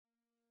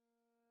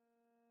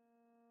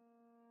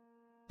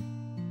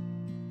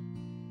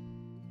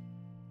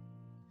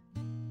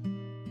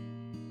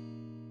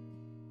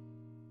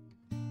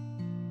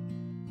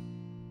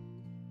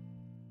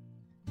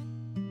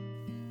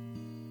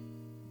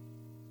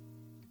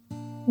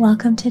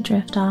Welcome to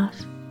Drift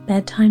Off,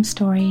 bedtime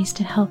stories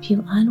to help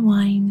you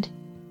unwind,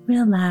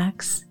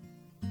 relax,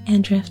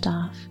 and drift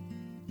off.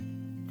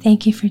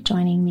 Thank you for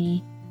joining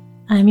me.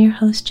 I'm your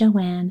host,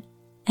 Joanne,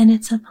 and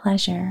it's a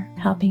pleasure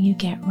helping you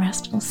get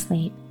restful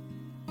sleep.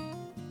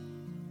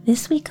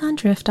 This week on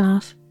Drift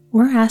Off,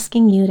 we're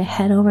asking you to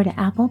head over to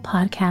Apple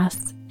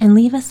Podcasts and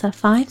leave us a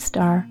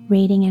 5-star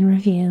rating and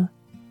review.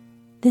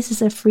 This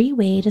is a free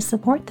way to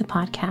support the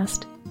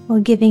podcast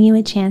while giving you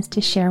a chance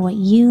to share what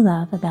you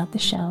love about the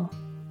show.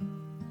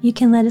 You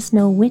can let us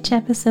know which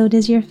episode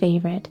is your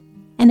favorite,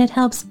 and it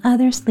helps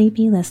other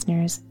sleepy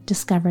listeners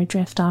discover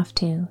Drift Off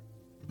too.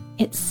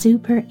 It's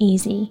super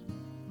easy.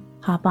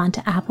 Hop onto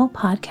Apple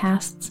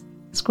Podcasts,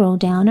 scroll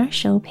down our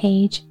show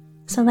page,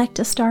 select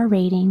a star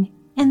rating,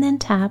 and then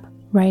tap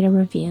Write a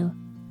Review.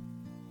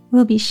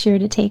 We'll be sure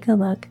to take a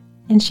look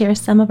and share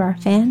some of our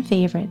fan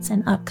favorites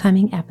and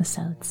upcoming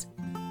episodes.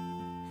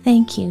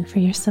 Thank you for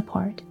your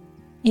support.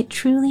 It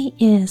truly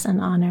is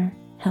an honor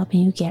helping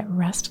you get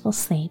restful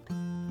sleep.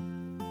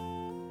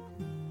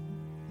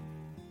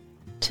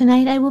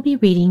 Tonight I will be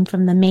reading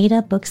from the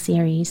Maida book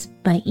series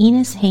by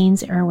Enos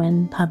Haynes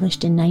Irwin,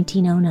 published in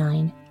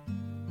 1909.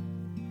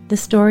 The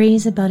story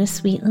is about a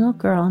sweet little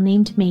girl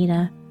named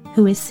Maida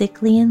who is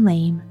sickly and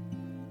lame.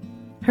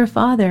 Her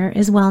father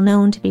is well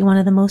known to be one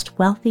of the most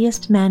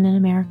wealthiest men in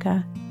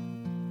America.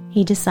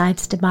 He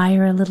decides to buy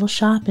her a little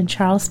shop in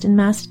Charleston,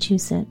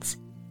 Massachusetts,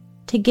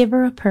 to give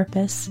her a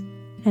purpose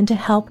and to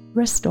help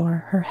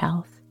restore her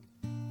health.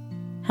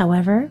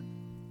 However,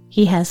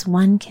 he has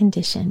one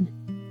condition: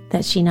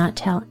 that she not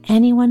tell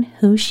anyone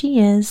who she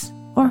is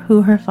or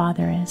who her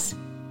father is.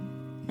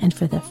 And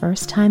for the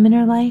first time in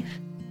her life,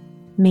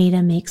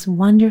 Maida makes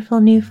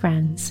wonderful new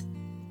friends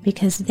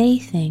because they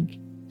think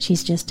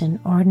she's just an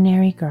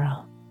ordinary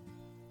girl.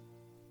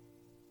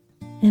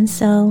 And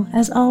so,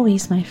 as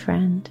always, my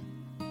friend,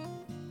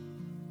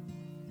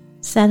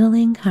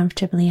 settling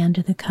comfortably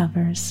under the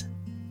covers,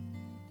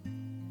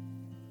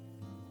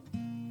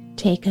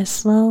 take a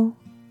slow,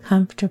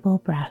 comfortable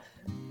breath.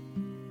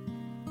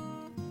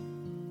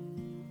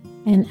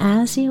 And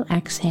as you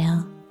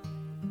exhale,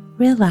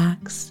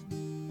 relax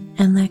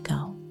and let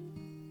go.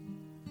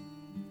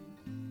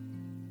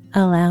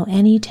 Allow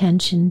any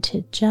tension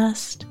to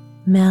just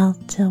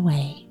melt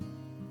away,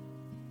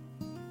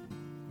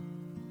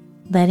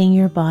 letting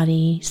your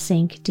body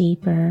sink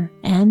deeper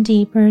and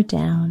deeper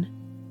down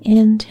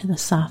into the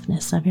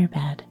softness of your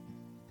bed.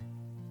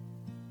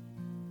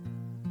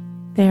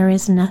 There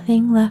is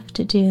nothing left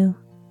to do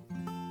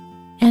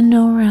and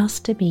nowhere else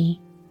to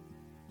be.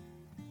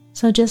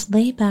 So just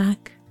lay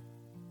back,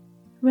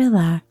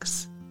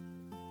 relax,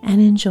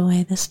 and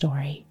enjoy the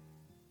story.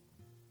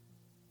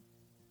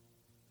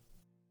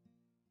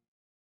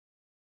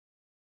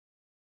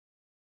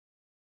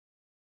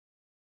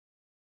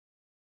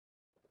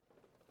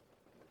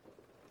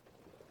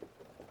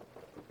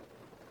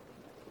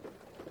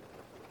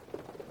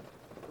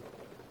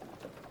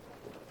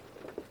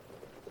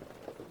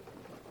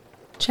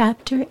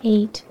 Chapter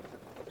 8: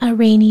 A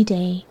Rainy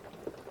Day.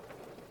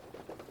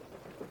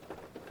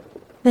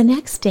 The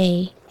next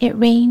day, it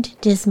rained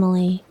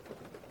dismally.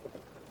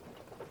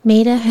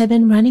 Maida had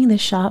been running the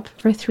shop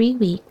for 3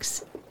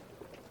 weeks,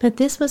 but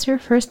this was her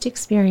first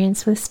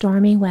experience with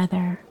stormy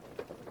weather.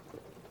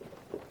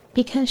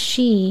 Because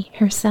she,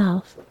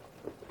 herself,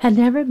 had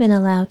never been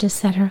allowed to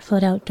set her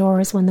foot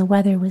outdoors when the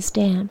weather was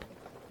damp,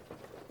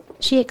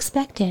 she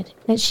expected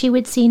that she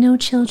would see no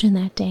children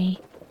that day.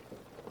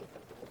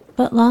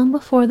 But long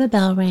before the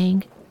bell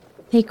rang,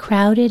 they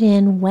crowded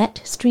in wet,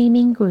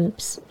 streaming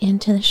groups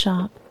into the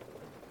shop.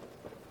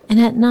 And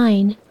at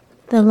 9,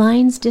 the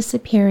lines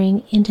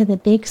disappearing into the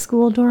big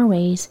school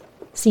doorways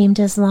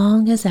seemed as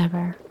long as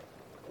ever.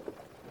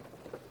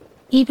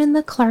 Even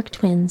the Clark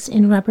twins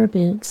in rubber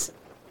boots,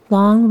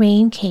 long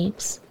rain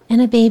capes,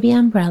 and a baby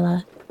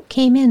umbrella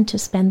came in to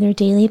spend their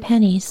daily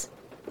pennies.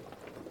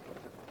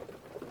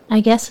 "I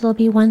guess it'll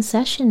be one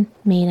session,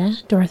 Maida,"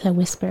 Dorotha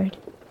whispered.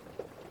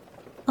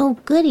 "Oh,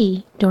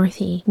 goody,"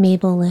 Dorothy,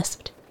 Mabel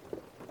lisped.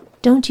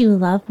 "Don't you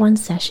love one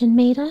session,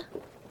 Maida?"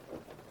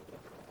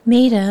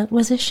 Maida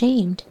was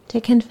ashamed to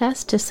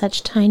confess to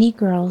such tiny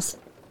girls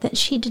that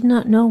she did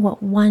not know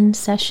what one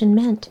session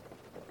meant,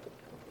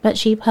 but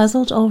she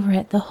puzzled over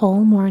it the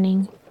whole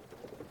morning.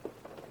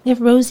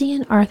 If Rosie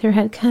and Arthur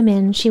had come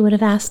in, she would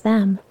have asked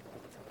them,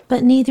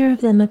 but neither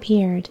of them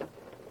appeared.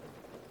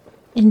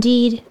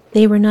 Indeed,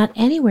 they were not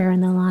anywhere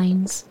in the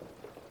lines.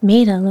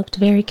 Maida looked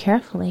very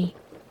carefully.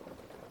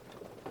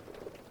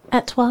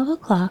 At 12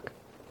 o'clock,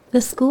 the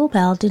school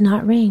bell did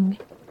not ring.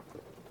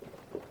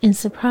 In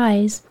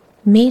surprise,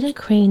 Maida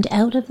craned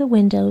out of the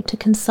window to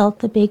consult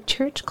the big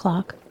church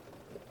clock.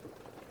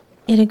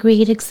 It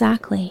agreed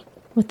exactly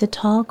with the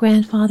tall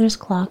grandfather's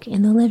clock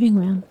in the living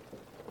room.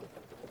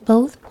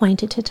 Both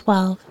pointed to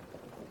 12,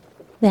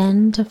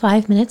 then to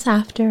 5 minutes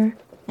after,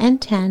 and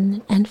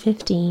 10 and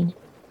 15.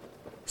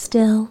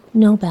 Still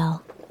no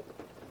bell.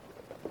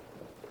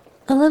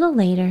 A little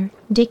later,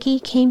 Dickie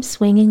came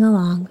swinging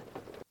along,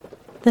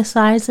 the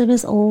sides of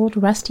his old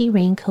rusty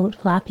raincoat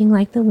flapping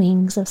like the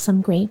wings of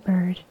some great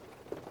bird.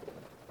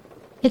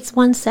 "It's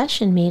one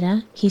session,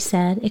 Maida," he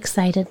said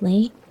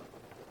excitedly.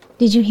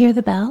 "Did you hear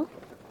the bell?"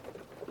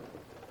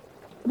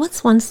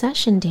 "What's one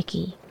session,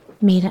 Dickie?"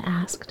 Maida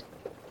asked.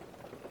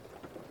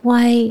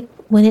 "Why,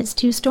 when it's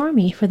too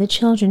stormy for the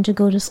children to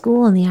go to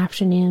school in the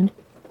afternoon,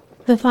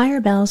 the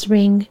fire bells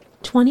ring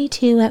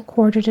 22 at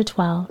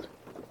 11:45.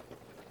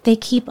 They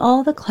keep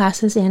all the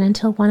classes in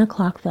until 1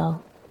 o'clock,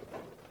 though."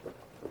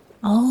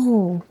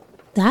 "Oh,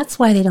 that's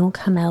why they don't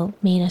come out,"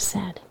 Maida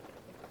said.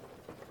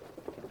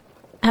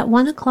 At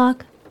 1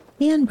 o'clock,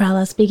 the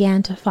umbrellas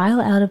began to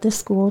file out of the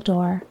school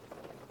door.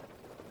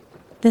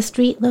 The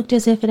street looked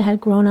as if it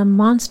had grown a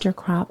monster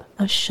crop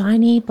of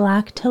shiny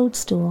black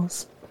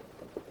toadstools,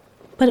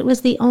 but it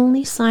was the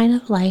only sign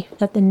of life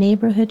that the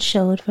neighborhood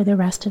showed for the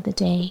rest of the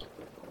day.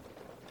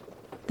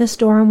 The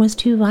storm was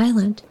too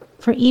violent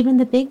for even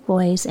the big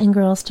boys and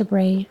girls to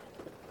brave.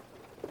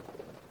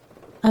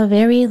 A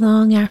very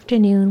long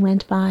afternoon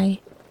went by.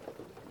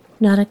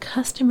 Not a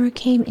customer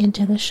came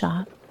into the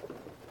shop.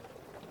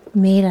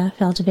 Maida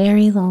felt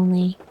very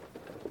lonely.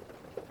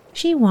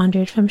 She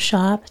wandered from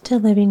shop to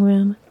living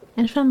room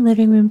and from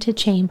living room to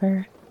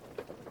chamber.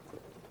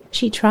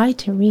 She tried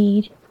to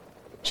read.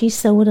 She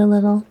sewed a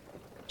little.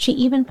 She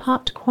even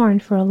popped corn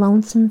for a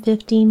lonesome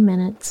 15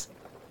 minutes.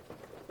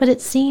 But it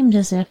seemed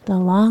as if the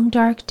long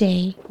dark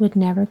day would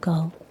never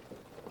go.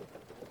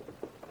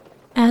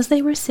 As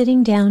they were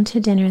sitting down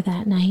to dinner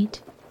that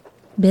night,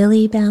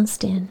 Billy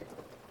bounced in.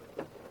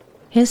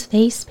 His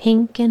face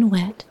pink and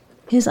wet,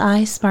 his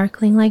eyes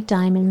sparkling like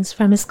diamonds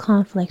from his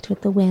conflict with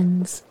the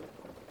winds.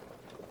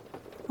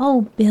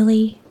 "Oh,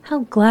 Billy, how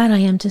glad I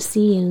am to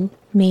see you,"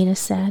 Maida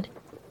said.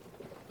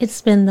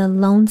 "It's been the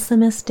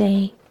lonesomest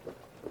day."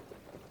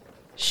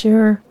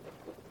 "Sure,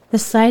 the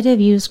sight of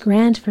you's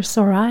grand for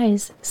sore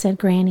eyes," said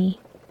Granny.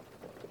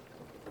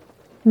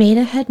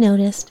 Maida had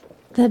noticed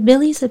that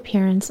Billy's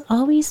appearance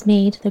always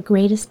made the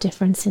greatest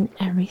difference in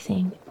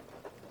everything.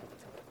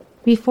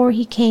 Before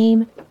he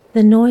came,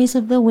 the noise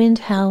of the wind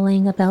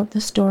howling about the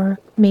store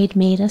made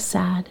Maida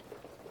sad.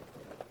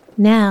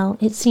 Now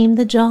it seemed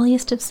the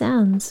jolliest of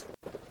sounds.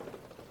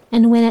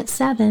 And when at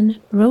 7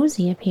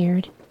 Rosie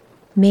appeared,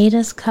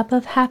 Maida's cup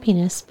of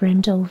happiness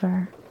brimmed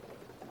over.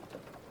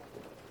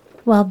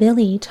 While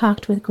Billy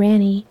talked with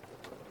Granny,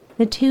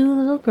 the two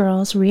little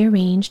girls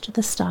rearranged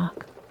the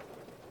stock.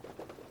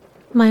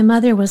 "My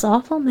mother was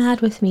awful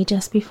mad with me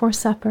just before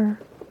supper,"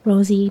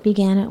 Rosie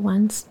began at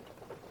once.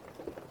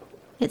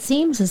 "It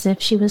seems as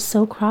if she was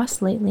so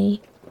cross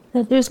lately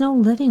that there's no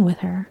living with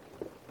her.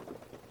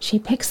 She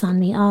picks on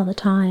me all the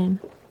time.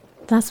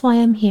 That's why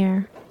I'm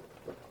here.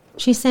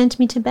 She sent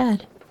me to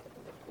bed,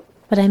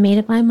 but I made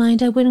up my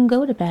mind I wouldn't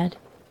go to bed.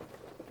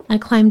 I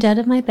climbed out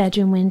of my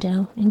bedroom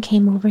window and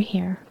came over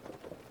here."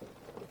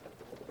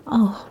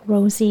 "Oh,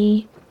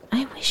 Rosie,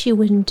 I wish you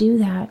wouldn't do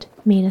that,"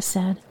 Maida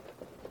said.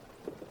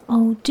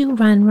 "Oh, do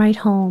run right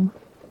home.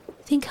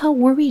 Think how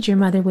worried your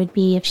mother would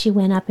be if she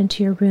went up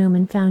into your room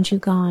and found you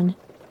gone.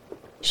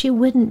 She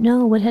wouldn't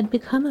know what had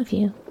become of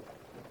you."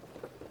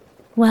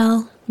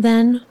 "Well,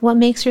 then, what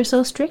makes her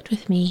so strict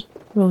with me?"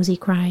 Rosie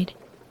cried.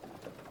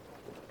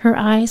 Her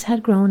eyes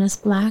had grown as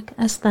black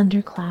as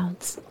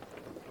thunderclouds.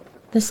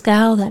 The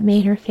scowl that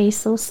made her face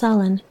so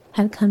sullen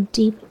had come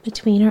deep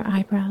between her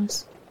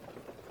eyebrows.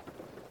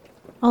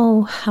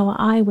 "Oh, how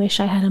I wish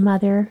I had a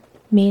mother,"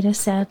 Maida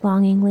said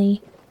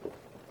longingly.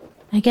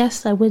 "I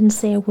guess I wouldn't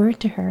say a word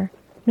to her,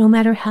 no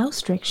matter how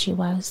strict she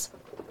was."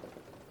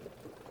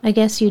 "I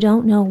guess you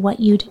don't know what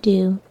you'd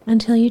do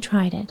until you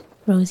tried it,"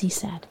 Rosie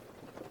said.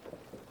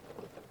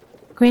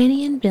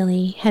 Granny and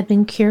Billy had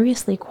been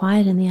curiously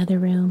quiet in the other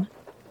room.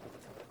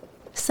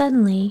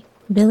 Suddenly,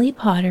 Billy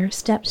Potter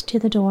stepped to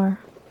the door.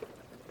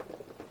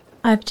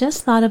 "I've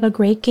just thought of a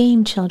great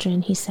game,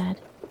 children," he said.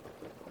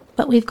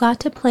 "But we've got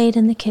to play it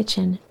in the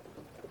kitchen.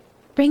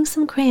 Bring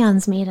some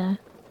crayons, Maida."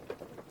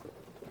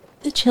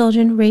 The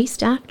children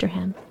raced after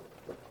him.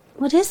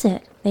 "What is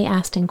it?" they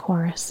asked in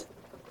chorus.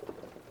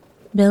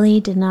 Billy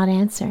did not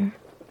answer.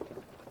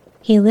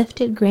 He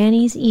lifted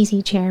Granny's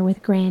easy chair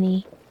with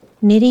Granny,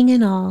 knitting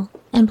and all,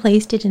 and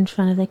placed it in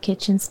front of the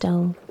kitchen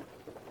stove.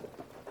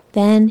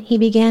 Then he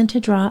began to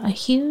draw a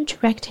huge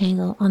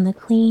rectangle on the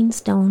clean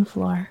stone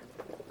floor.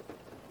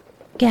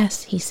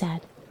 "Guess," he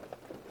said.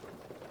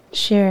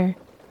 "Sure,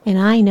 and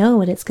I know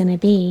what it's going to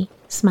be,"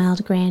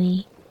 smiled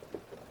Granny.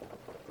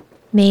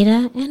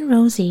 Maida and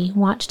Rosie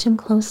watched him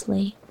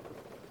closely.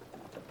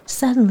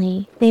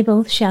 Suddenly, they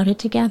both shouted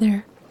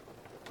together,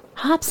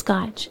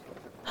 "Hopscotch!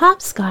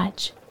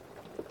 Hopscotch!"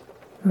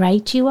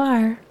 "Right you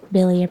are,"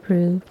 Billy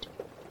approved.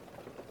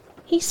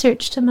 He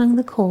searched among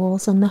the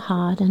coals on the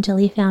hob until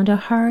he found a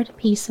hard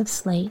piece of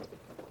slate.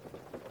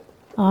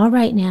 "All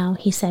right now,"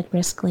 he said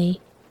briskly.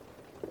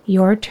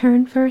 "Your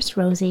turn first,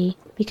 Rosie,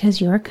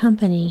 because you're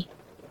company."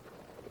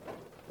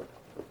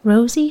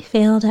 Rosie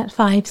failed at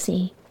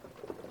 5Z.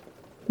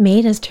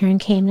 Maida's turn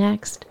came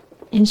next,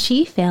 and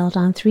she failed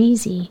on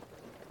 3Z.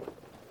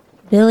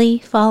 Billy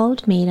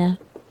followed Maida,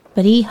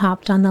 but he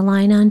hopped on the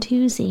line on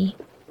 2Z.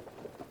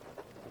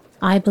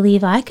 "I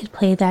believe I could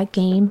play that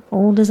game,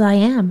 old as I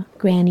am,"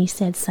 Granny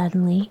said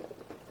suddenly.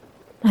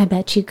 I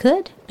bet you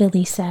could,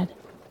 Billy said.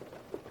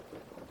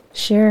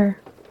 Sure,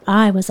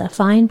 I was a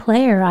fine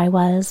player, I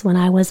was, when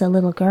I was a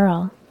little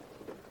girl.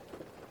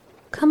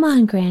 Come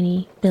on,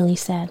 Granny, Billy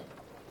said.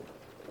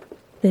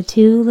 The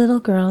two little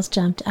girls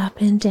jumped up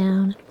and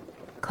down,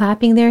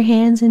 clapping their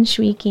hands and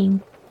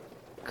shrieking,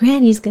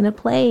 Granny's gonna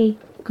play!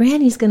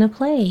 Granny's gonna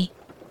play!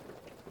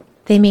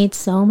 They made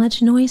so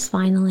much noise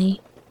finally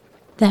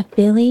that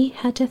Billy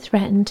had to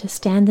threaten to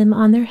stand them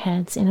on their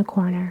heads in a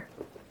corner.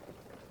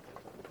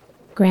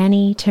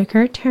 Granny took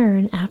her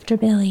turn after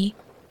Billy.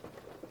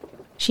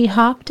 She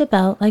hopped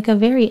about like a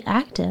very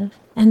active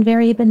and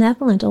very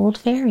benevolent old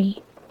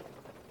fairy.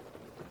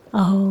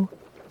 Oh,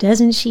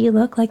 doesn't she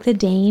look like the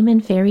dame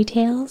in fairy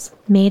tales?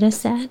 Maida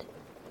said.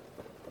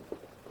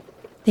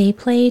 They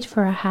played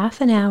for a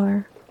half an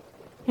hour,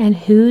 and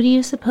who do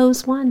you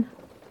suppose won?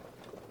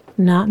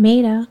 Not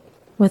Maida,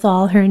 with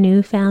all her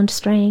newfound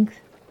strength.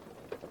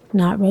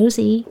 Not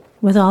Rosie,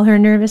 with all her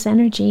nervous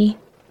energy.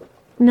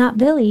 Not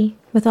Billy,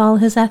 with all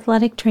his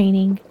athletic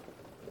training.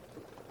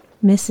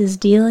 Mrs.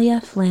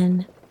 Delia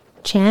Flynn,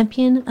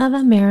 champion of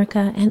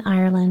America and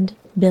Ireland,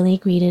 Billy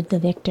greeted the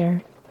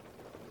victor.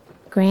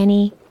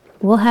 Granny,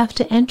 we'll have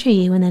to enter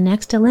you in the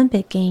next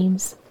Olympic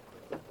Games.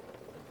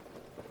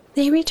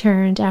 They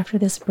returned after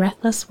this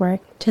breathless work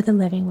to the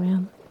living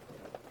room.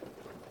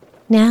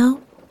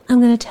 Now I'm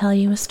going to tell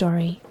you a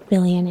story,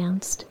 Billy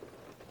announced.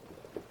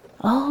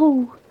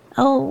 Oh,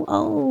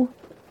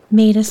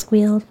 Maida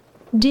squealed.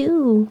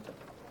 Do.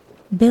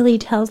 Billy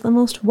tells the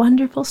most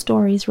wonderful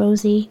stories,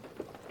 Rosie.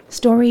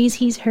 Stories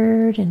he's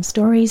heard and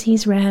stories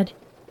he's read,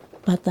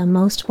 but the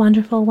most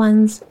wonderful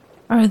ones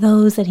are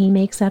those that he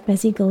makes up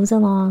as he goes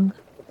along.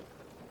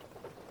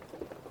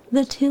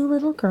 The two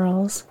little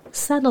girls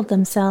settled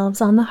themselves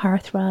on the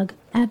hearthrug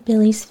at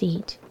Billy's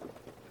feet.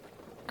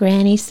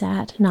 Granny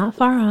sat not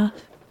far off,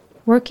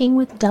 working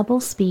with double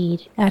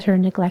speed at her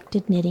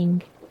neglected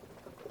knitting.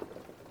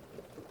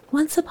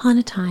 Once upon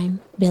a time,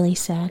 Billy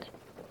said,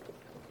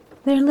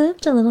 there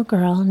lived a little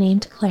girl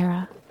named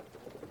Clara,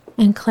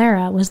 and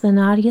Clara was the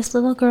naughtiest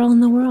little girl in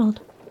the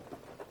world.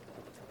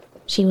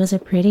 She was a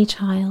pretty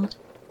child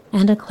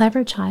and a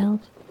clever child,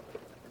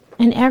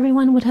 and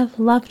everyone would have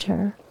loved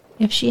her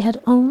if she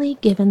had only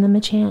given them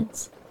a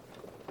chance.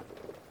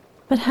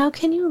 But how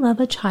can you love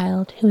a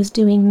child who is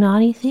doing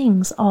naughty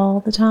things all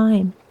the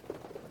time?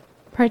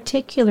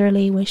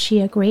 Particularly was she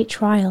a great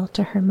trial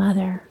to her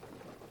mother.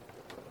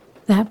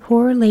 That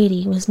poor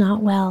lady was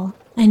not well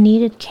and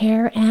needed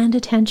care and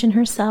attention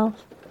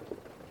herself.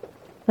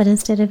 But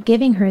instead of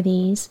giving her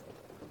these,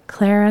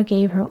 Clara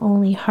gave her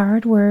only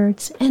hard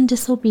words and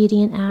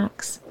disobedient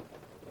acts.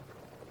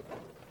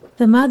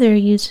 The mother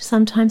used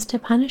sometimes to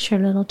punish her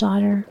little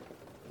daughter,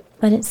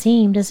 but it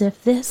seemed as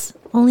if this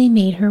only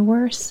made her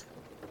worse.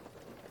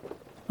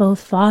 Both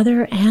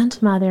father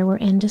and mother were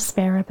in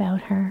despair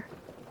about her.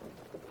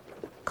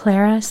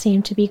 Clara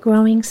seemed to be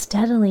growing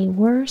steadily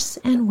worse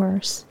and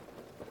worse,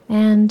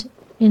 and,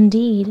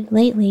 indeed,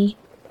 lately,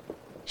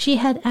 she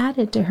had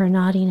added to her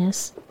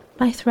naughtiness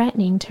by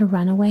threatening to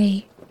run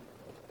away.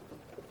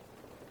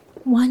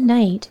 One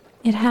night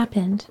it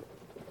happened.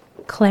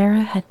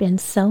 Clara had been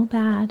so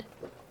bad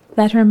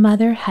that her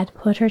mother had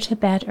put her to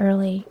bed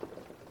early.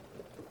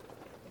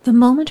 The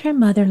moment her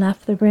mother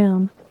left the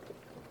room,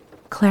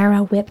 Clara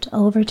whipped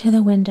over to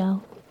the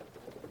window.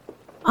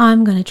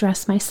 I'm going to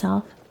dress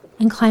myself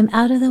and climb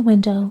out of the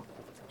window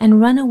and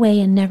run away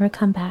and never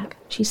come back,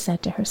 she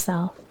said to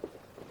herself.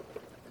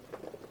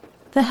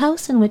 The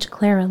house in which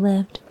Clara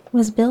lived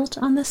was built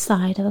on the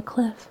side of a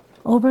cliff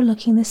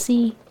overlooking the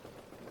sea.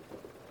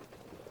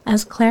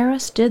 As Clara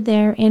stood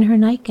there in her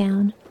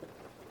nightgown,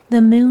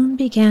 the moon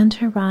began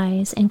to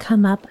rise and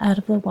come up out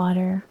of the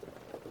water.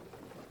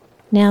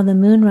 Now the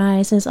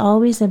moonrise is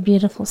always a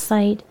beautiful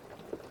sight,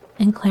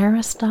 and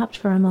Clara stopped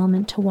for a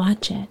moment to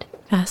watch it,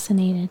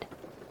 fascinated.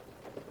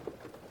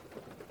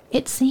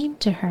 It seemed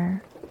to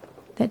her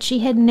that she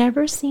had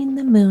never seen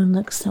the moon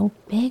look so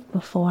big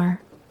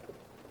before,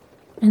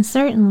 and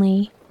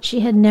certainly she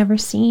had never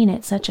seen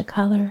it such a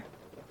color,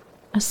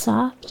 a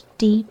soft,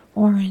 deep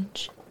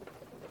orange.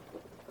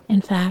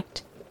 In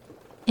fact,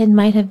 it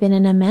might have been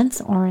an immense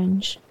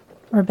orange,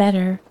 or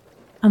better,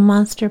 a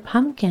monster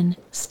pumpkin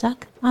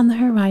stuck on the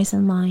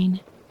horizon line.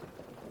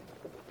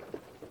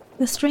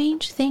 The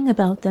strange thing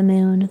about the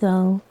moon,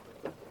 though,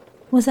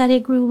 was that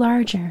it grew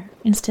larger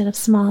instead of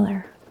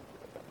smaller.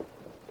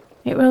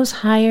 It rose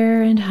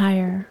higher and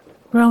higher,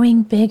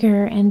 growing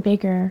bigger and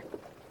bigger,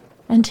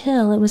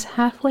 until it was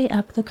halfway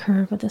up the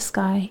curve of the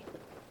sky.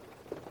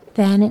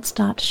 Then it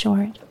stopped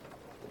short.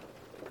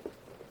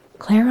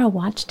 Clara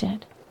watched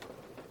it,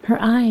 her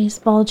eyes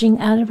bulging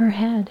out of her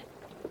head.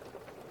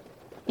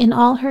 In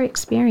all her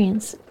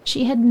experience,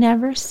 she had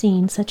never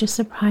seen such a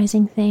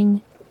surprising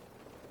thing.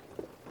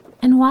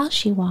 And while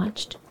she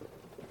watched,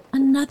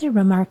 another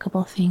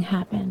remarkable thing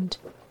happened.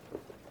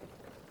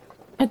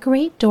 A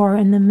great door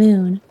in the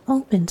moon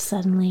opened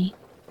suddenly,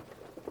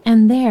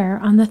 and there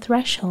on the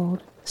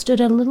threshold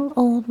stood a little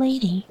old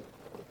lady.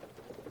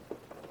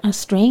 A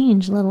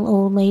strange little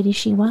old lady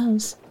she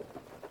was.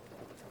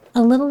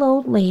 A little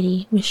old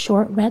lady with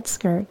short red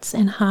skirts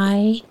and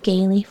high,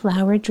 gaily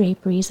flowered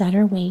draperies at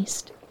her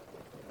waist.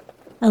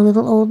 A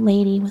little old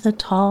lady with a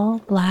tall,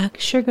 black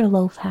sugar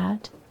loaf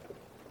hat,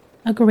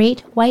 a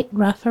great white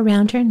ruff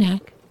around her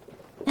neck,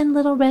 and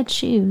little red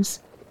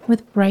shoes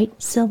with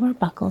bright silver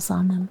buckles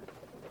on them.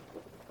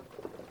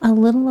 A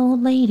little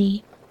old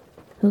lady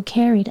who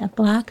carried a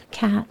black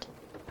cat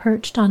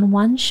perched on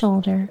one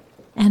shoulder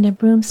and a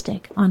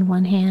broomstick on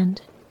one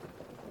hand.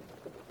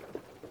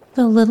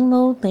 The little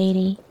old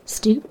lady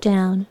stooped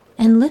down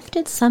and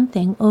lifted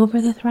something over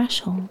the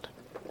threshold.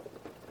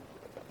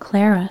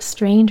 Clara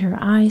strained her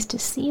eyes to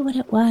see what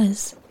it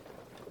was.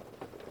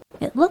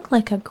 It looked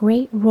like a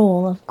great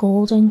roll of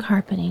golden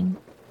carpeting.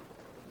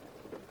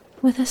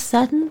 With a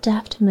sudden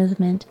deft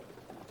movement,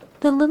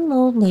 the little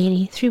old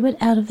lady threw it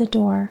out of the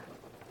door.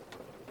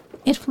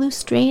 It flew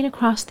straight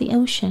across the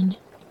ocean,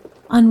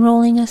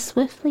 unrolling as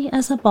swiftly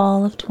as a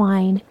ball of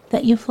twine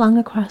that you flung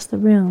across the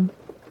room.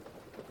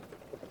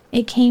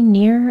 It came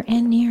nearer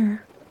and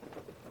nearer.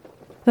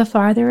 The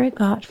farther it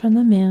got from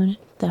the moon,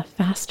 the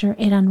faster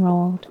it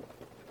unrolled.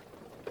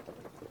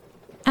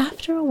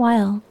 After a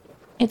while,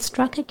 it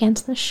struck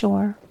against the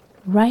shore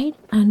right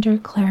under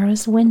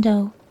Clara's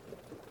window,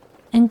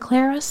 and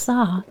Clara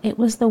saw it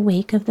was the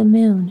wake of the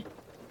moon.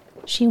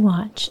 She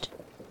watched.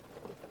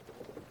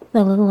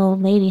 The little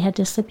old lady had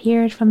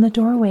disappeared from the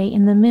doorway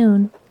in the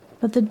moon,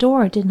 but the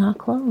door did not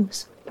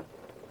close.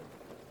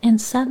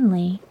 And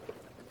suddenly,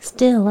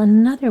 still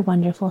another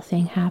wonderful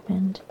thing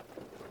happened.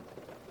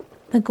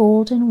 The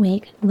golden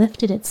wake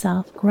lifted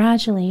itself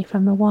gradually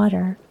from the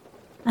water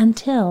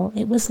until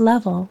it was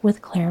level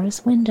with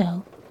Clara's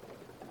window.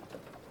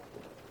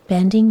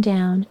 Bending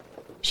down,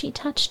 she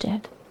touched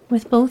it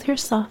with both her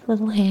soft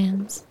little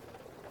hands.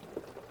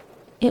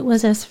 It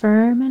was as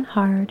firm and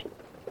hard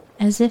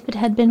as if it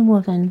had been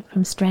woven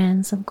from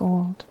strands of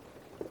gold.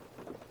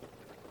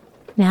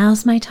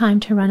 "Now's my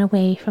time to run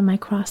away from my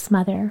cross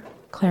mother,"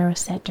 Clara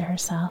said to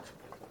herself.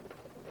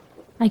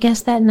 "I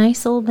guess that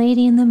nice old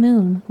lady in the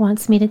moon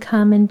wants me to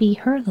come and be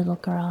her little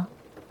girl.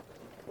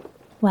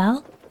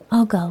 Well,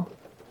 I'll go.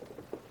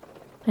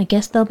 I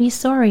guess they'll be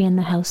sorry in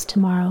the house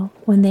tomorrow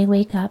when they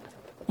wake up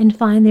and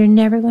find they're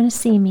never going to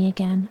see me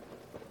again."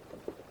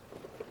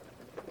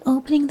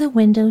 Opening the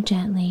window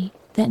gently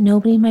that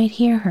nobody might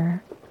hear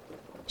her,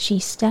 she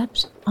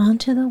stepped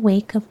onto the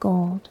wake of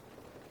gold.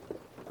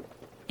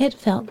 It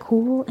felt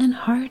cool and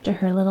hard to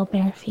her little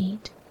bare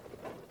feet.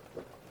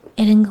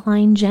 It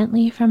inclined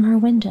gently from her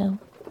window.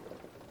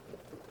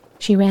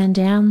 She ran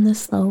down the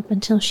slope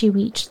until she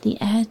reached the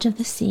edge of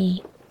the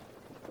sea.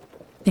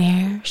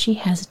 There she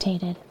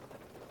hesitated.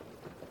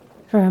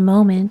 For a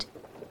moment,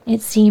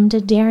 it seemed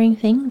a daring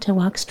thing to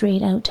walk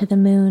straight out to the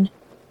moon,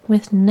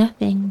 with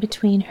nothing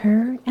between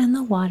her and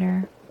the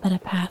water but a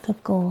path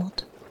of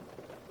gold.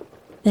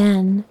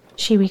 Then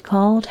she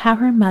recalled how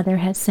her mother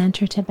had sent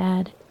her to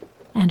bed,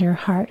 and her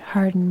heart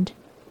hardened.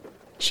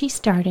 She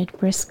started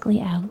briskly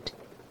out.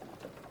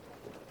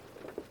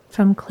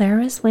 From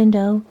Clara's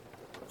window,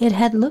 it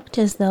had looked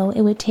as though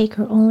it would take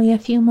her only a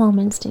few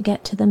moments to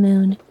get to the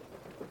moon.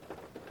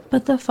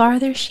 But the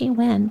farther she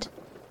went,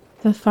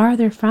 the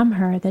farther from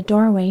her the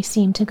doorway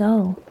seemed to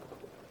go.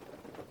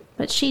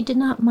 But she did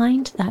not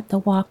mind that the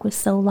walk was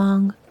so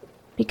long,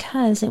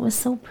 because it was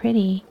so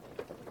pretty.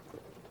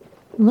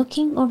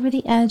 Looking over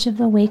the edge of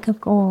the wake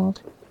of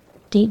gold,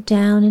 deep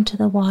down into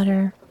the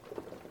water,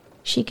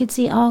 she could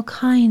see all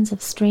kinds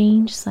of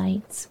strange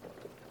sights.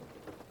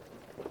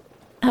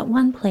 At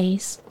one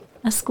place,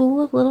 a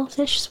school of little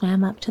fish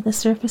swam up to the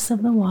surface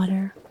of the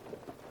water.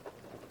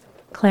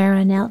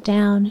 Clara knelt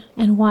down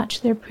and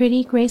watched their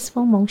pretty,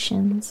 graceful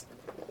motions.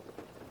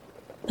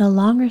 The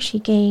longer she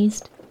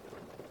gazed,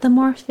 the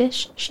more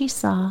fish she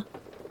saw,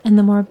 and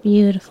the more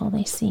beautiful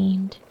they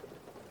seemed.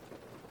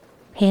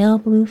 Pale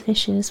blue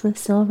fishes with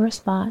silver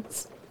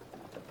spots,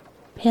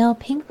 pale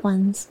pink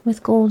ones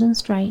with golden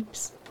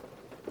stripes,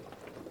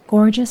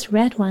 gorgeous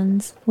red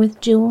ones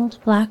with jeweled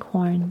black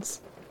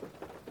horns,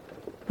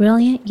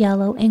 brilliant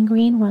yellow and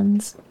green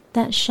ones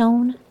that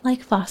shone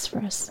like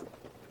phosphorus.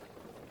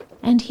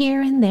 And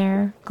here and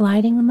there,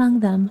 gliding among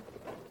them,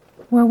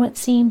 were what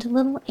seemed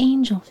little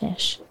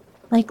angelfish,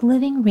 like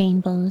living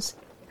rainbows,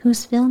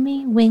 whose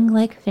filmy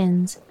wing-like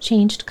fins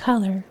changed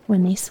color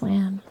when they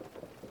swam.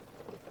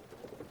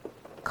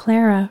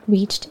 Clara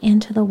reached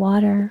into the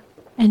water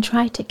and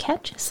tried to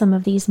catch some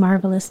of these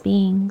marvelous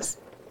beings.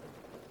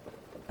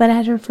 But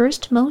at her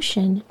first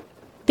motion,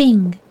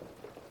 bing!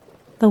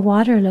 The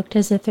water looked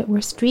as if it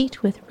were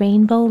streaked with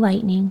rainbow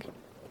lightning.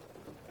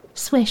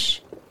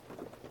 Swish!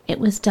 It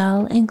was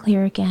dull and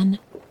clear again,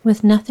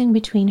 with nothing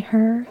between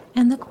her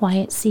and the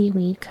quiet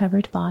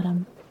seaweed-covered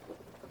bottom.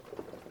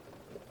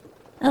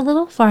 A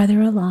little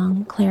farther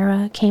along,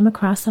 Clara came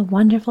across a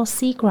wonderful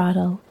sea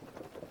grotto.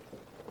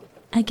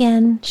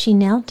 Again, she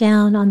knelt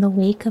down on the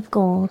wake of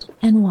gold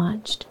and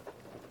watched.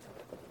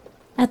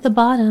 At the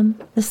bottom,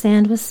 the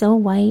sand was so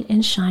white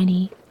and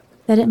shiny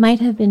that it might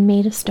have been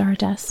made of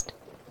stardust.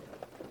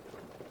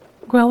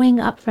 Growing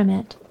up from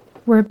it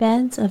were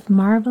beds of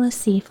marvelous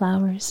sea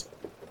flowers,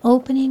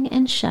 opening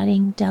and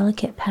shutting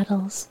delicate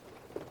petals.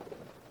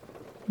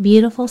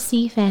 Beautiful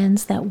sea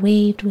fans that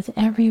waved with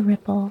every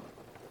ripple.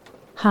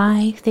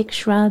 High, thick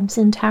shrubs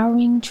and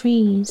towering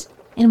trees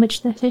in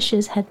which the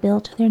fishes had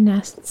built their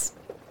nests.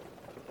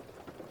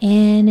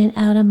 In and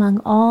out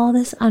among all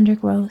this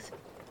undergrowth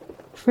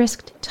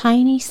frisked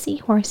tiny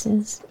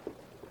seahorses,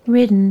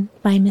 ridden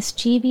by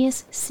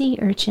mischievous sea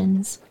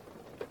urchins.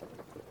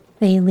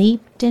 They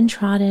leaped and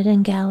trotted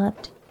and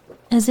galloped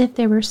as if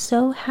they were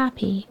so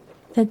happy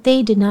that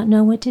they did not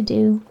know what to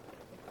do.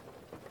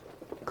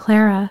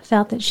 Clara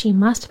felt that she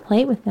must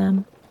play with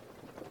them.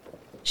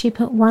 She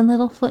put one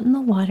little foot in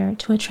the water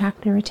to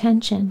attract their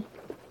attention.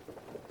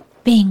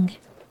 Bing!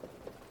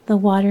 The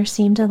water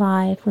seemed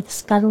alive with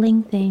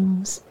scuttling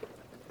things.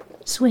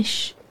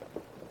 Swish!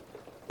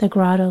 The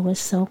grotto was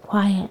so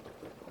quiet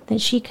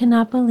that she could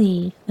not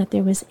believe that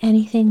there was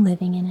anything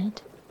living in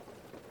it.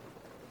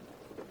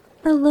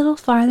 A little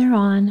farther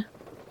on,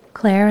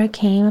 Clara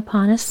came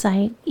upon a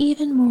sight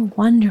even more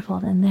wonderful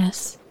than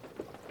this.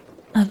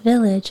 A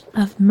village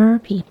of mer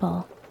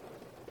people.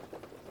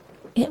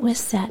 It was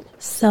set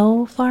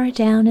so far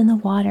down in the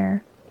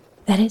water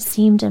that it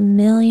seemed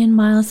 1,000,000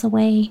 miles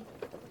away,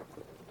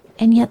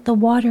 and yet the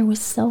water was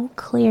so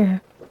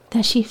clear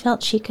that she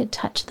felt she could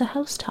touch the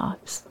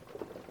housetops.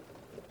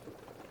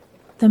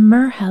 The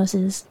mer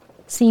houses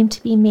seemed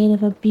to be made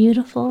of a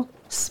beautiful,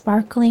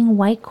 sparkling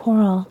white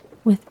coral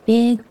with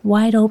big,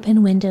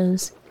 wide-open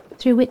windows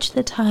through which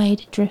the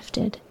tide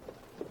drifted.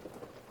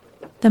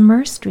 The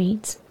mer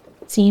streets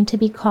seemed to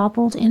be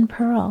cobbled in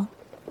pearl,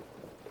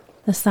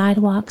 the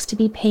sidewalks to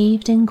be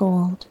paved in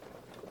gold.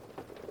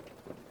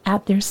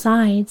 At their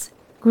sides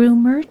grew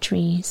mer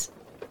trees,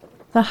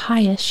 the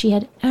highest she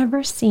had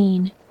ever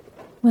seen,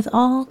 with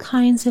all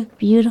kinds of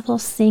beautiful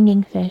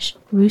singing fish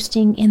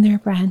roosting in their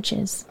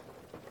branches.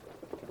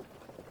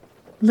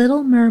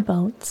 Little mer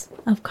boats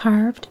of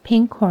carved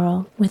pink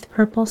coral with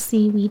purple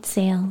seaweed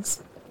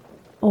sails,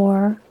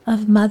 or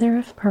of mother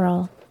of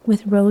pearl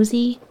with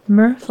rosy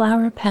mer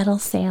flower petal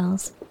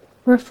sails,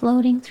 were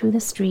floating through the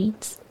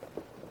streets.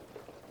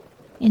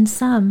 In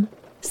some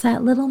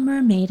sat little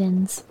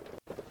mermaidens,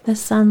 the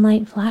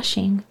sunlight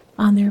flashing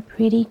on their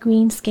pretty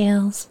green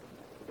scales,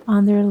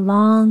 on their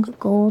long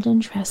golden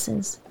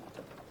tresses,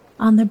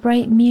 on the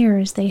bright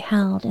mirrors they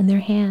held in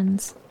their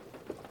hands.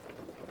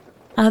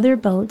 Other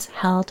boats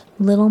held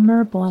little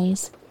mer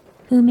boys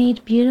who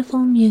made beautiful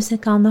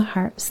music on the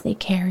harps they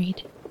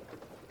carried.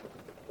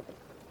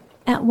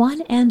 At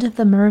one end of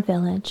the mer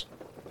village,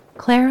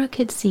 Clara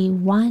could see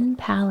one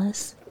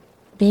palace,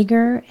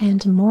 bigger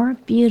and more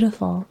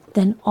beautiful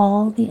than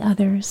all the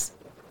others.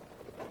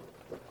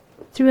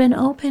 Through an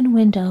open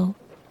window,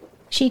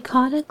 she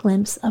caught a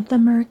glimpse of the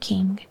Mer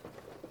King,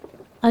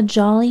 a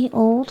jolly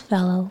old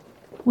fellow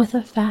with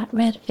a fat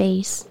red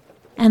face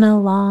and a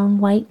long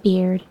white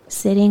beard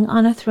sitting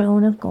on a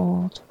throne of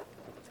gold.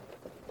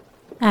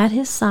 At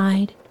his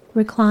side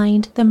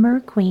reclined the Mer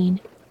Queen,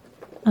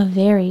 a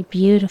very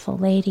beautiful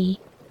lady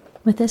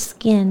with a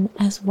skin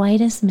as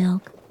white as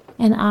milk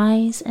and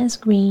eyes as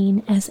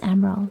green as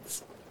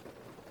emeralds.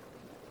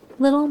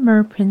 Little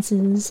mer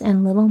princes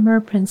and little mer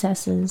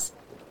princesses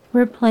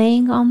were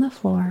playing on the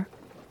floor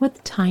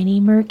with tiny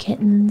mer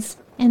kittens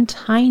and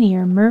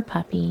tinier mer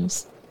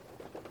puppies.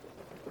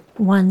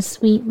 One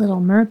sweet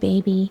little mer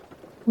baby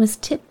was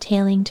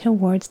tip-tailing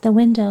towards the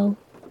window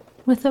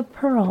with a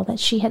pearl that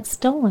she had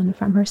stolen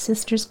from her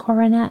sister's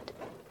coronet.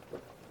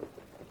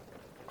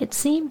 It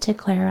seemed to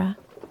Clara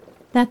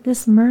that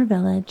this mer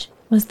village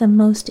was the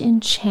most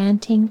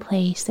enchanting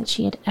place that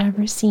she had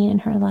ever seen in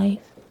her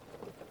life.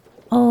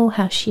 Oh,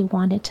 how she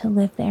wanted to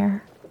live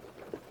there.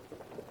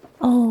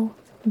 "Oh,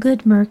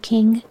 good Mer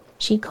King,"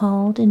 she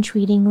called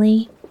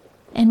entreatingly,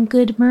 "and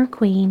good Mer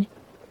Queen,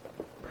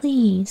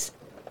 please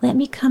let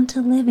me come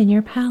to live in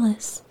your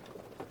palace."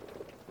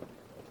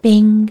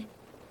 Bing!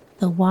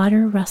 The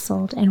water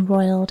rustled and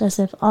roiled as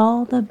if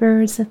all the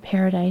birds of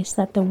paradise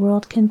that the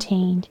world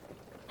contained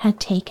had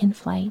taken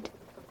flight.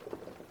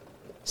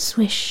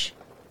 Swish!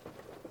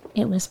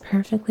 It was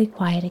perfectly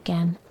quiet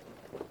again.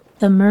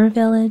 The mer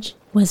village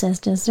was as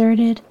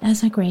deserted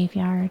as a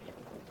graveyard.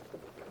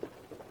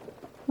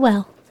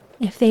 "Well,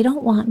 if they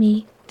don't want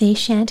me, they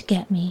shan't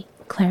get me,"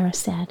 Clara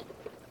said,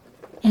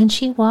 and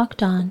she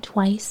walked on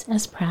twice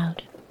as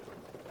proud.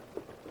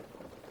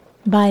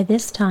 By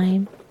this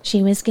time,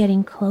 she was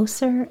getting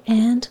closer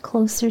and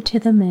closer to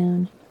the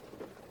moon.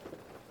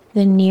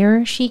 The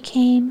nearer she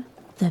came,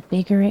 the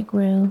bigger it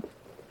grew.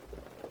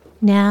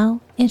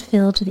 Now it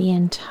filled the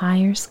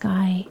entire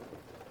sky.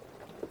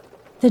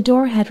 The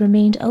door had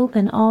remained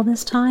open all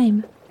this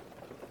time.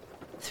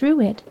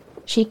 Through it,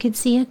 she could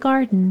see a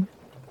garden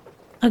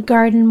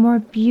more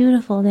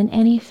beautiful than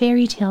any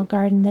fairy tale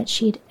garden that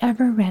she'd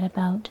ever read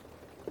about.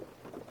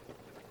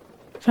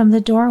 From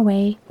the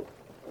doorway,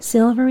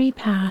 silvery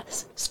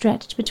paths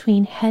stretched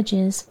between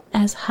hedges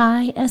as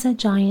high as a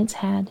giant's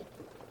head.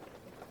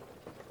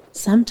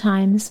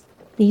 Sometimes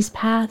these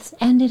paths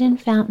ended in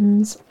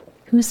fountains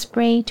whose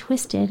spray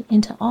twisted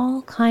into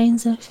all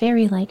kinds of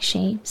fairy-like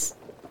shapes.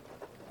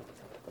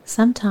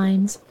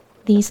 Sometimes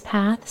These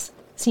paths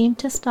seemed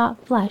to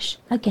stop flush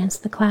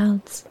against the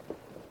clouds.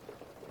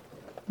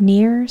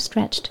 Near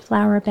stretched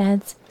flower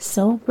beds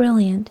so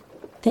brilliant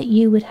that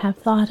you would have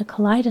thought a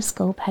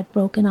kaleidoscope had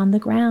broken on the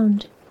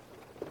ground.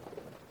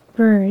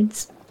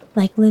 Birds,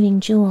 like living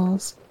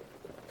jewels,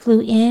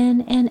 flew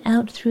in and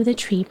out through the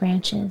tree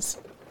branches.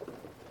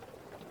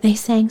 They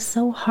sang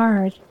so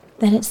hard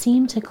that it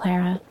seemed to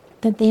Clara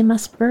that they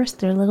must burst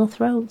their little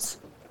throats.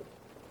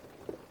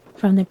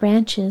 From the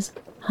branches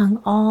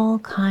hung all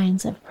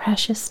kinds of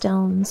precious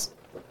stones,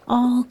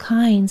 all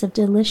kinds of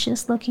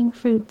delicious-looking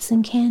fruits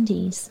and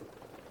candies.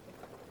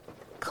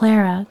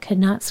 Clara could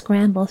not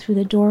scramble through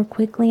the door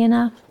quickly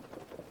enough,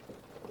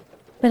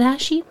 but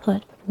as she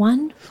put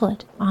one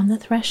foot on the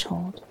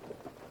threshold,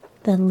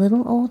 the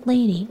little old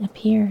lady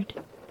appeared.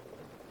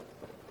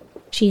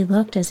 She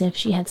looked as if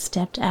she had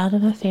stepped out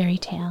of a fairy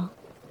tale,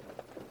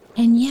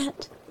 and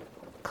yet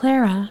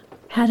Clara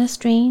had a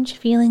strange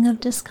feeling of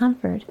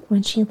discomfort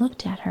when she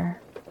looked at her.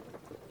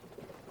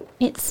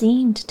 It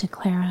seemed to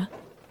Clara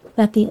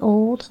that the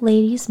old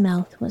lady's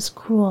mouth was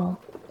cruel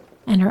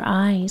and her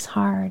eyes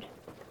hard.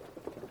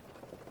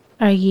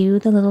 "Are you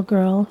the little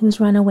girl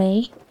who's run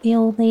away?" the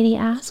old lady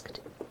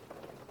asked.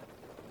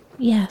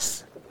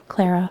 "Yes,"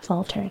 Clara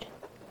faltered.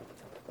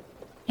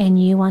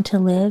 "And you want to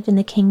live in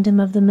the kingdom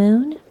of the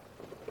moon?"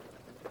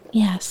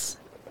 "Yes."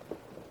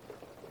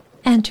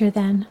 "Enter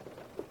then."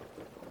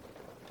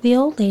 The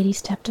old lady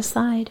stepped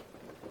aside,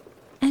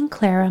 and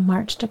Clara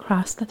marched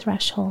across the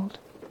threshold.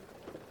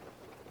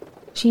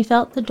 She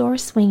felt the door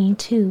swinging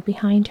to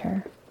behind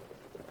her.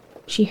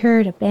 She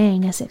heard a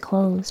bang as it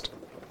closed,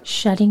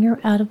 shutting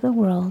her out of the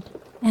world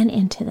and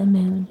into the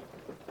moon.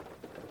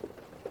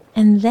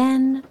 And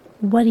then,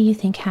 what do you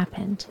think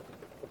happened?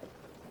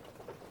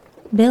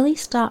 Billy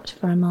stopped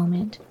for a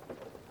moment.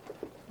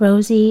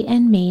 Rosie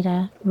and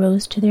Maida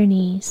rose to their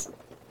knees.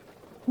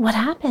 "What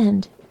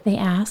happened?" they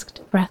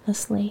asked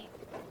breathlessly.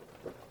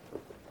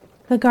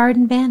 The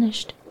garden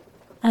vanished,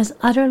 as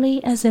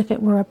utterly as if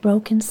it were a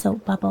broken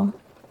soap bubble.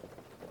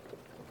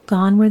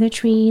 Gone were the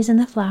trees and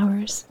the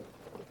flowers.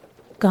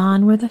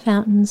 Gone were the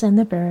fountains and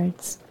the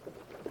birds.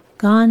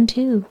 Gone,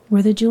 too,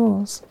 were the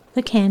jewels,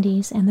 the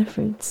candies, and the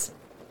fruits.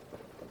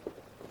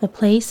 The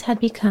place had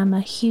become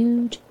a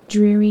huge,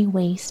 dreary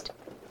waste,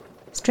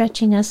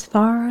 stretching as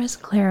far as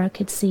Clara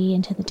could see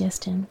into the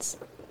distance.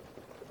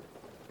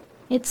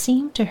 It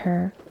seemed to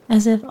her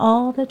as if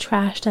all the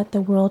trash that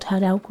the world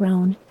had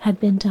outgrown had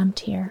been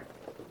dumped here.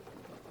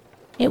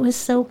 It was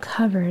so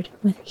covered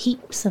with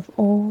heaps of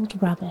old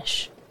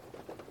rubbish.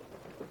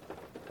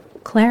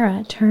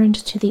 Clara turned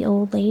to the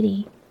old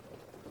lady.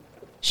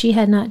 She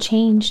had not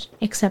changed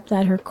except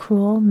that her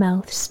cruel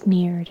mouth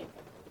sneered.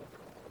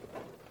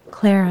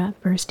 Clara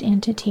burst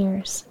into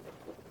tears.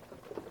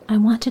 "I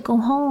want to go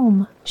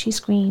home," she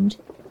screamed.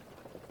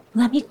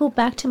 "Let me go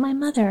back to my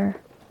mother."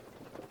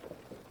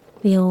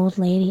 The old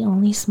lady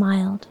only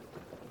smiled.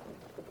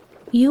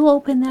 "You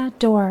open that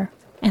door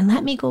and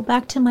let me go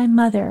back to my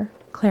mother,"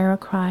 Clara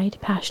cried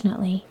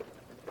passionately.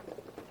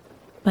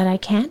 "But I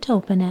can't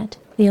open it,"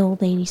 the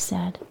old lady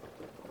said.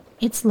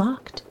 "It's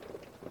locked.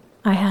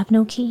 I have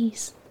no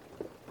keys."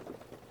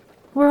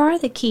 "Where are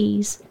the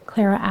keys?"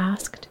 Clara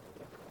asked.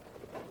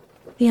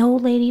 The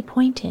old lady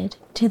pointed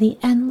to the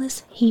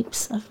endless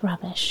heaps of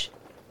rubbish.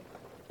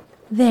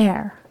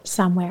 "There,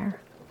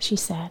 somewhere," she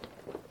said.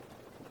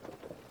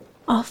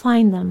 "I'll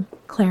find them,"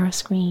 Clara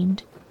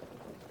screamed,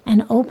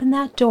 "and open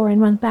that door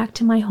and run back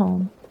to my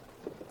home.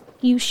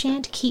 You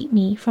shan't keep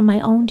me from my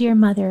own dear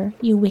mother,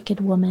 you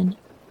wicked woman."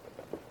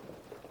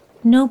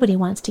 "Nobody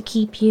wants to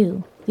keep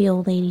you," the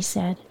old lady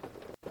said.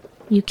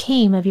 "You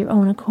came of your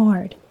own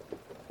accord.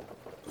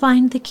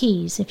 Find the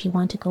keys if you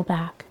want to go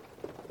back."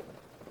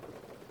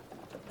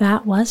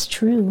 That was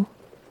true,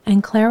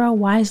 and Clara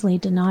wisely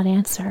did not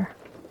answer.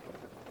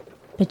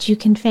 But you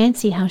can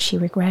fancy how she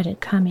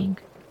regretted coming.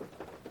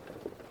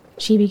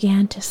 She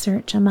began to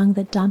search among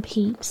the dump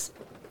heaps.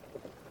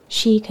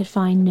 She could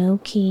find no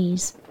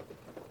keys,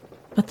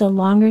 but the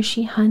longer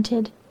she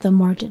hunted, the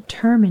more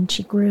determined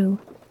she grew.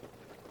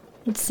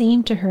 It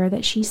seemed to her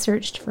that she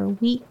searched for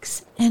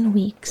weeks and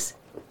weeks.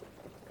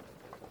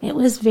 It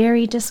was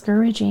very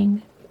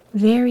discouraging,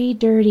 very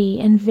dirty,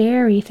 and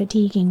very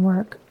fatiguing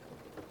work.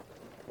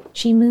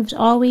 She moved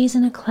always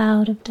in a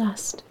cloud of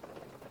dust.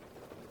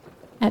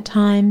 At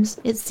times,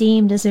 it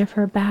seemed as if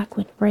her back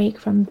would break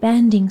from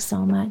bending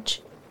so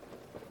much.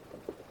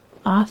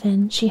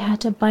 Often she had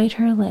to bite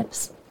her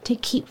lips to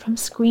keep from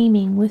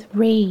screaming with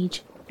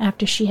rage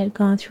after she had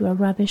gone through a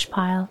rubbish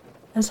pile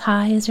as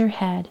high as her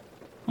head,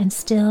 and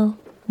still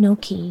no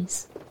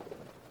keys.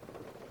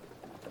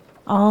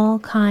 All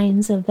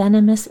kinds of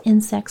venomous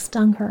insects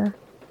stung her.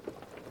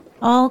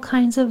 All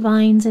kinds of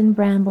vines and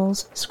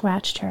brambles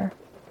scratched her.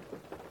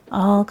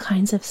 All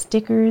kinds of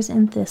stickers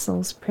and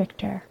thistles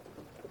pricked her.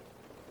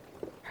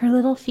 Her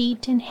little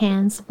feet and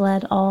hands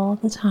bled all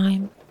the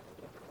time.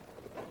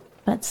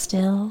 But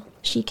still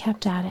she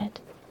kept at it.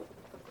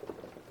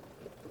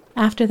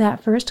 After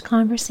that first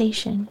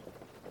conversation,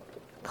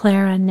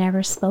 Clara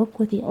never spoke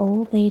with the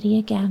old lady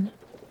again.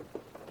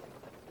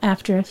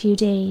 After a few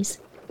days,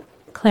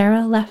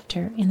 Clara left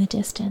her in the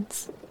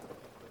distance.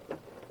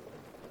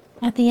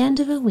 At the end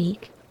of a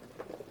week,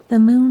 the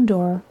moon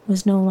door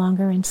was no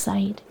longer in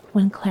sight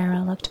when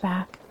Clara looked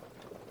back.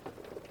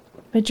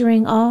 But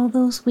during all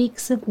those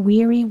weeks of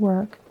weary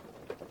work,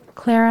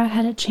 Clara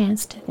had a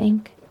chance to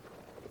think.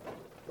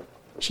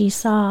 She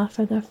saw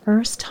for the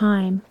first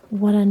time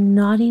what a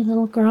naughty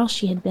little girl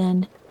she had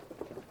been,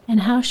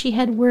 and how she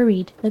had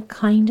worried the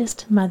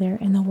kindest mother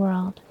in the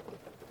world.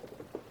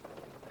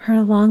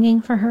 Her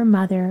longing for her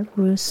mother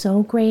grew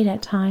so great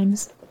at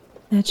times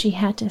that she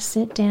had to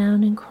sit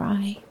down and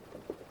cry.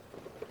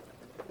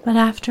 But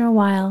after a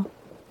while,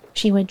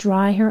 she would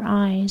dry her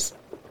eyes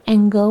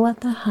and go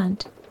at the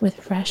hunt with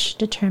fresh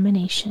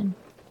determination.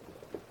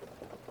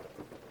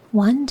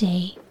 One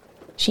day,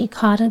 she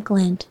caught a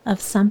glint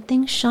of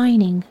something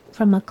shining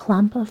from a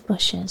clump of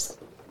bushes.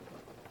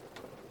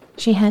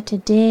 She had to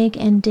dig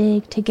and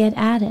dig to get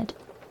at it,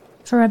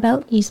 for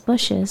about these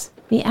bushes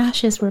the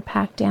ashes were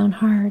packed down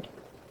hard.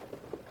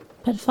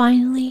 But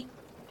finally,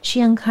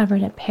 she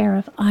uncovered a pair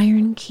of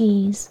iron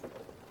keys.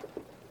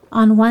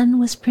 On one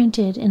was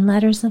printed in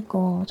letters of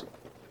gold,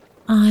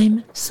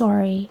 "I'm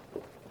sorry."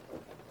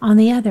 On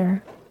the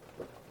other,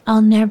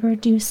 "I'll never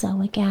do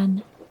so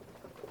again."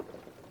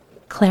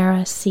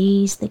 Clara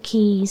seized the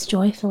keys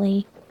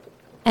joyfully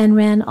and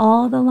ran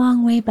all the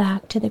long way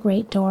back to the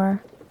great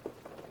door.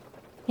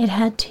 It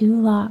had 2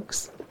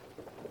 locks.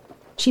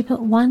 She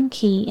put one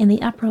key in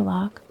the upper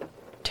lock,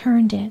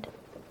 turned it.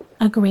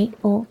 A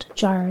great bolt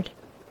jarred.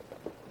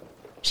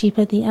 She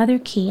put the other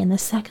key in the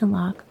second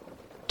lock,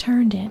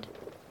 turned it.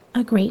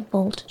 A great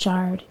bolt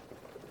jarred.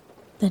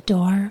 The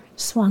door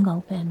swung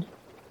open.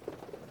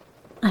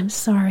 "I'm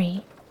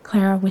sorry,"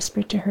 Clara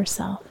whispered to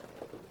herself.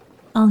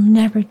 "I'll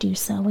never do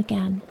so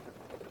again."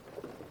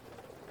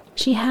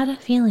 She had a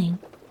feeling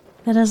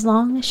that as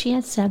long as she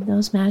had said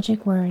those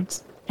magic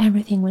words,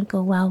 everything would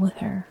go well with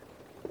her.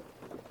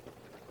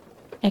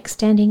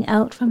 Extending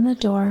out from the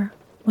door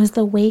was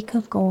the wake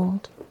of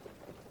gold.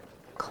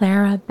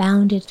 Clara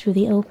bounded through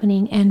the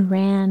opening and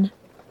ran.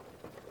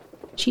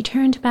 She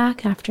turned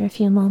back after a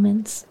few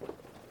moments,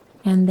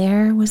 and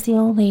there was the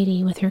old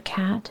lady with her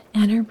cat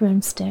and her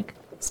broomstick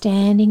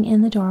standing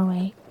in the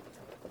doorway.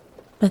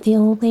 But the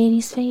old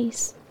lady's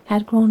face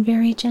had grown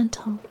very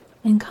gentle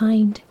and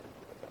kind.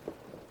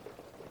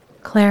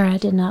 Clara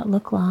did not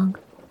look long.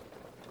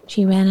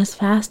 She ran as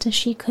fast as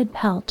she could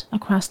pelt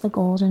across the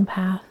golden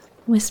path,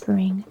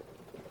 whispering,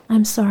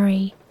 "I'm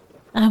sorry,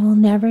 I will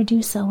never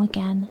do so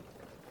again.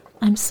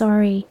 I'm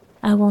sorry,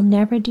 I will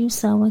never do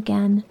so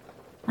again.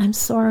 I'm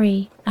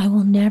sorry, I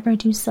will never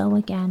do so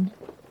again."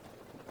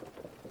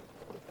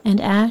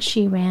 And as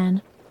she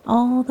ran,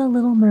 all the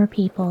little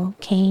merpeople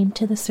came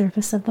to the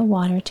surface of the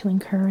water to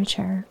encourage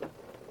her.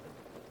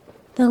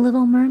 The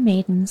little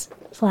mermaidens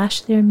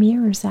flashed their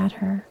mirrors at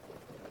her.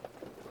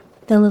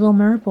 The little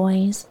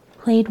merboys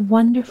played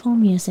wonderful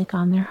music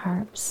on their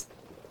harps.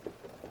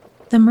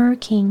 The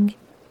Mer-King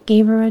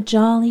gave her a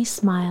jolly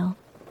smile,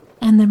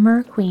 and the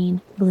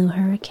Mer-Queen blew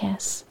her a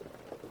kiss.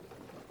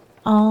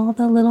 All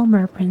the little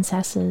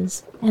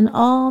mer-princesses and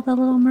all the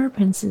little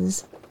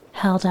mer-princes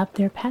held up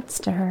their pets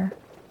to her.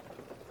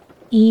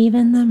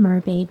 Even the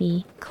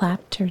mer-baby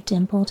clapped her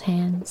dimpled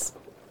hands.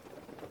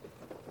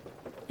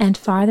 And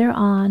farther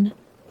on,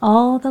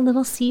 all the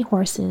little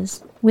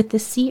seahorses with the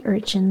sea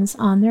urchins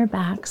on their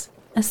backs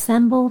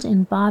assembled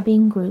in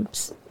bobbing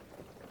groups.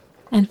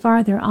 And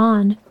farther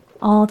on,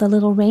 all the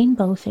little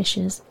rainbow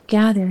fishes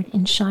gathered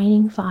in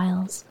shining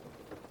files.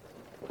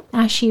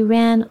 As she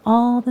ran,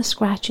 all the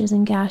scratches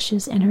and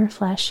gashes in her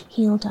flesh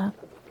healed up.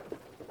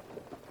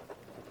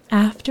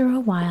 After a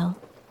while,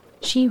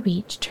 she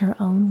reached her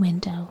own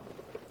window.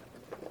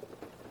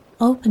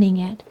 Opening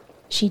it,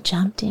 she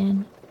jumped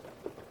in.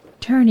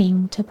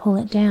 Turning to pull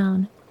it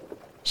down,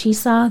 she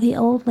saw the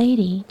old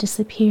lady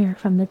disappear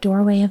from the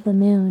doorway of the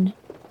moon,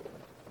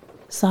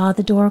 saw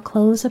the door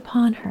close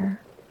upon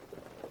her,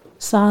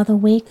 saw the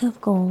wake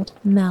of gold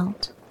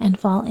melt and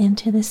fall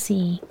into the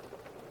sea,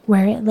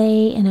 where it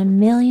lay in a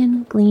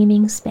million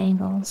gleaming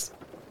spangles,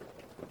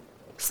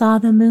 saw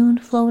the moon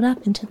float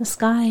up into the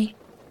sky,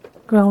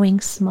 growing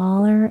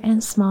smaller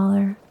and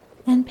smaller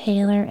and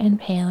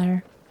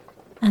paler,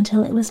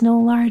 until it was no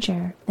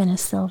larger than a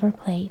silver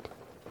plate.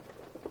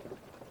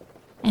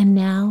 And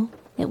now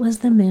it was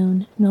the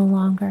moon no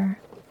longer.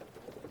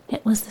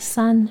 It was the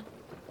sun.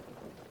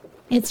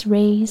 Its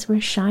rays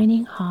were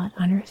shining hot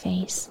on her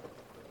face.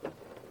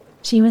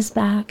 She was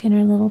back in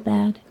her little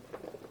bed.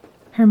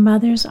 Her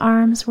mother's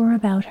arms were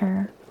about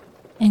her,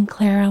 and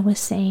Clara was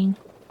saying,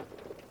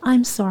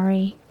 "I'm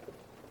sorry.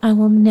 I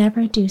will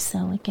never do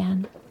so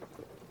again."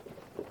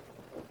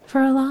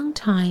 For a long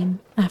time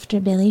after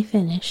Billy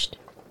finished,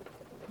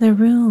 the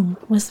room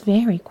was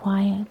very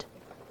quiet.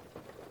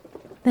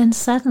 Then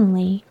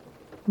suddenly,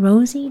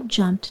 Rosie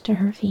jumped to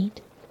her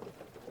feet.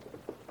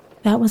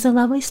 "That was a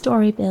lovely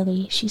story,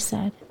 Billy," she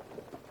said.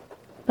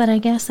 "But I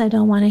guess I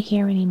don't want to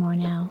hear any more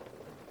now.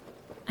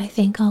 I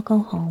think I'll go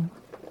home."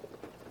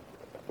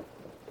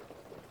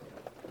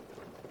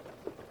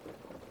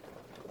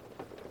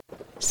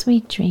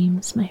 Sweet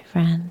dreams, my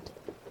friend.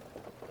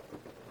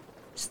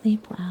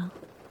 Sleep well.